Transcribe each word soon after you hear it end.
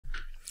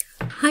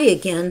Hi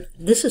again.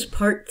 This is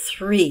part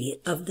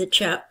 3 of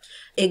the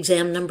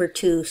exam number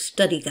 2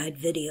 study guide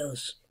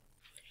videos.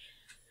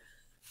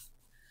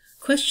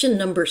 Question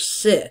number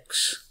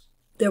 6.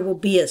 There will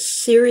be a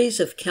series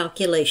of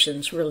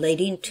calculations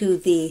relating to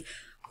the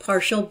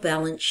partial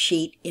balance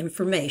sheet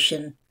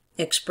information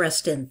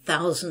expressed in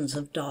thousands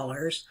of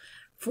dollars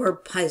for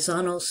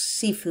Paisano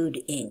Seafood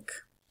Inc.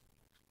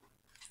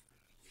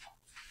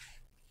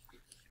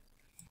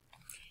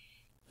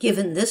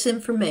 Given this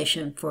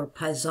information for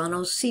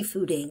Paisano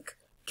Seafood Inc.,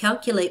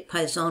 calculate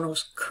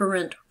Paisano's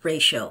current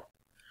ratio.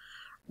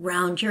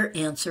 Round your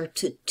answer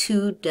to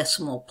 2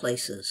 decimal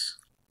places.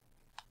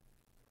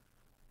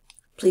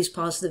 Please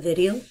pause the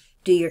video,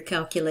 do your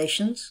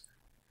calculations,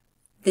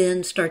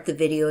 then start the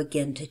video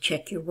again to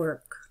check your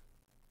work.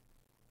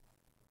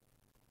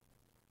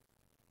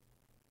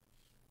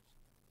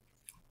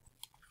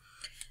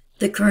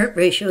 The current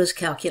ratio is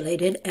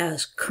calculated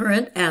as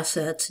current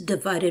assets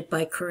divided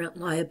by current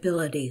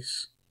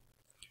liabilities.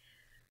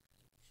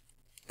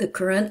 The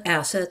current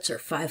assets are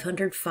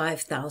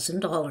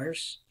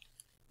 $505,000.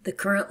 The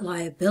current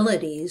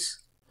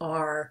liabilities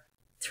are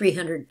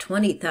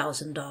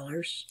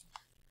 $320,000.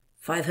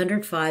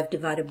 505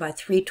 divided by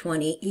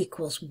 320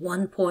 equals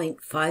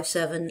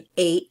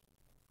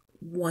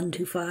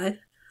 1.578125,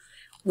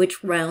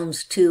 which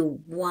rounds to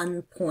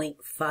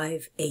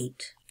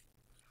 1.58.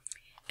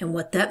 And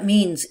what that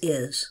means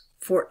is,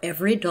 for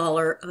every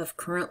dollar of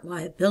current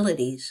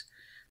liabilities,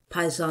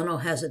 Paisano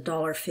has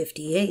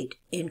 $1.58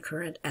 in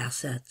current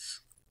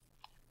assets.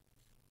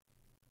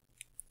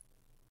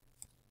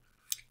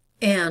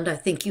 And I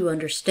think you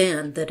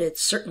understand that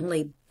it's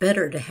certainly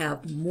better to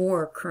have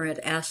more current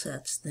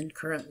assets than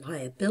current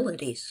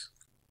liabilities.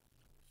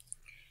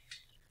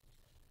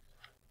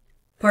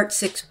 Part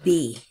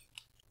 6b.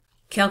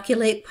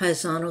 Calculate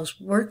Paisano's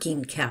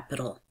working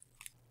capital.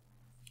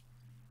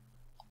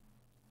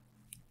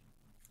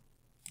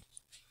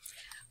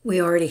 We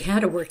already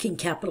had a working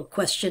capital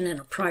question in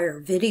a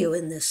prior video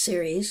in this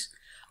series.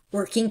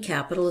 Working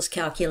capital is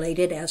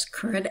calculated as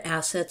current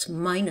assets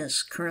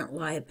minus current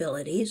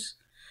liabilities.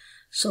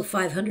 So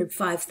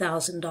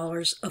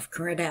 $505,000 of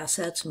current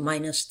assets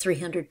minus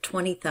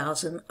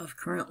 $320,000 of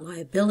current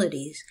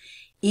liabilities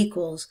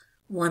equals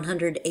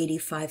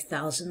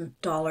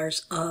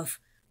 $185,000 of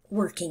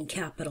working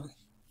capital.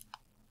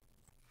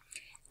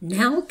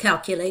 Now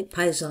calculate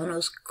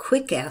Paisano's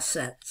quick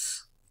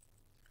assets.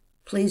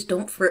 Please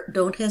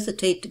don't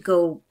hesitate to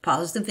go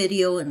pause the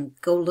video and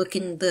go look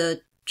in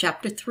the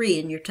chapter 3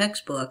 in your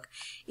textbook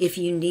if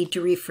you need to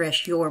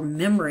refresh your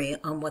memory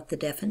on what the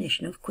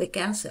definition of quick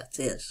assets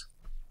is.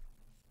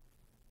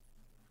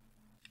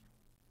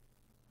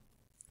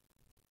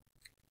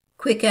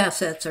 Quick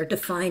assets are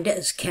defined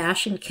as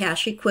cash and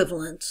cash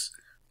equivalents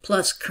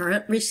plus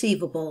current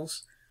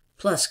receivables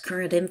plus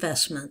current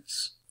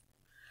investments.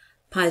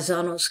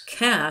 Paisano's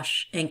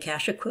cash and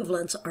cash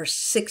equivalents are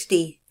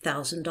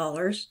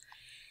 $60,000.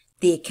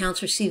 The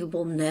accounts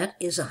receivable net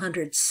is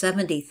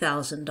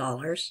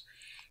 $170,000,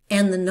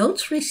 and the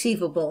notes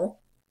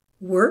receivable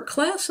were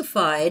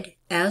classified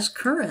as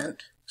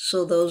current,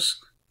 so those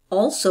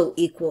also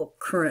equal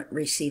current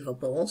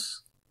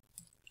receivables.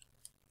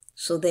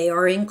 So they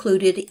are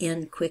included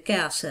in quick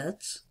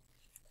assets.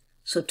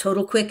 So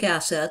total quick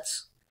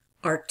assets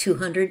are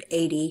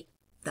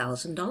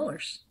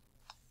 $280,000.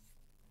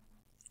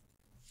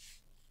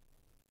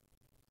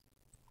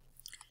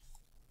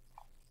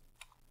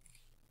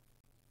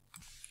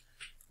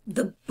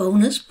 The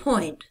bonus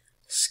point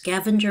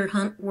scavenger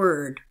hunt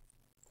word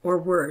or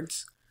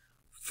words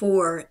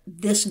for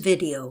this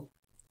video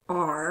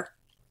are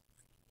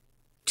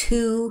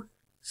to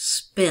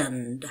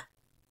spend.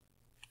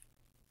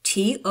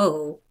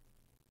 T-O-S-P-E-N-D.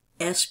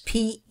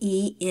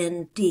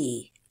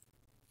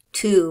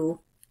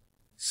 To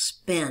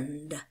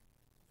spend.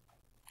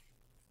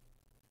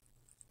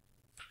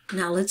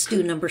 Now let's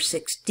do number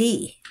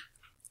 6D.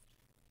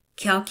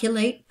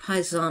 Calculate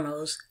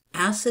Paisano's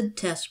acid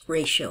test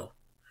ratio.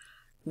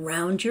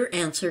 Round your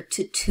answer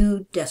to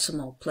 2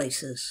 decimal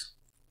places.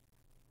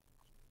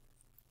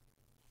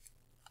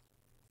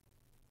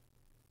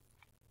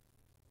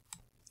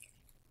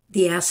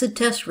 The acid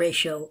test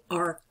ratio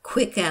are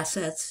quick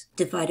assets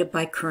divided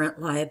by current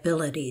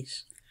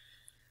liabilities.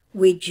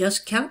 We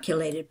just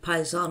calculated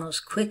Paisano's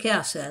quick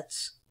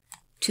assets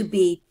to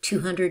be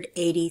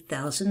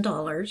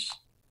 $280,000,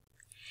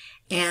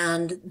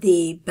 and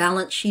the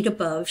balance sheet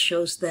above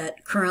shows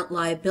that current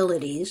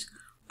liabilities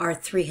are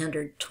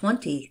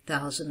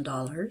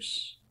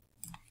 $320,000.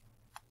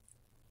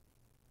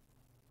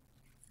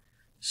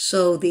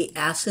 So the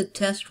acid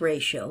test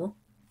ratio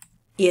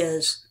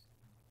is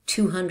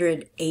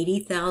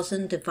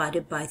 280,000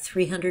 divided by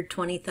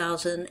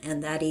 320,000,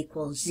 and that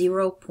equals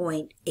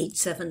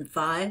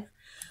 0.875,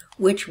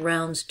 which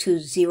rounds to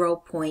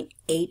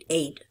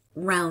 0.88,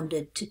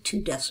 rounded to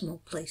 2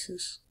 decimal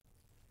places.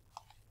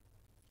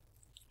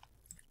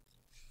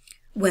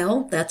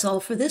 Well, that's all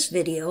for this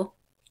video.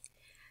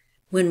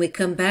 When we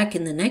come back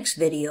in the next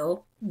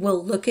video,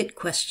 we'll look at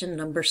question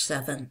number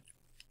 7.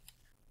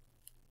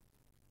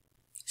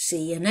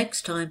 See you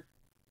next time.